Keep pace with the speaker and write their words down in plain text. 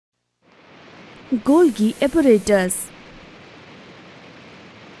Golgi Apparatus.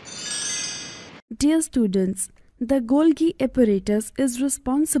 Dear students, the Golgi apparatus is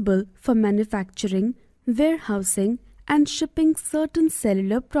responsible for manufacturing, warehousing, and shipping certain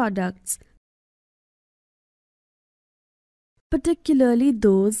cellular products, particularly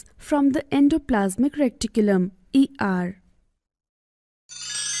those from the endoplasmic reticulum ER.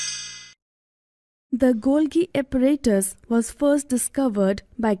 The Golgi apparatus was first discovered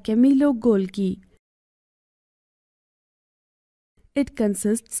by Camillo Golgi. It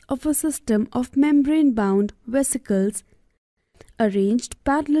consists of a system of membrane-bound vesicles arranged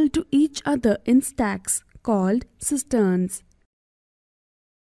parallel to each other in stacks called cisterns.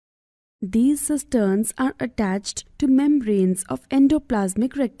 These cisterns are attached to membranes of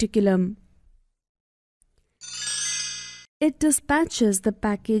endoplasmic reticulum. It dispatches the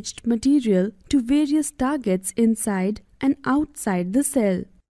packaged material to various targets inside and outside the cell.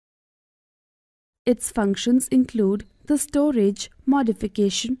 Its functions include the storage,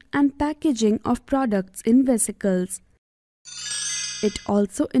 modification, and packaging of products in vesicles. It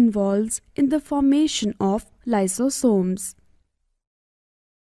also involves in the formation of lysosomes.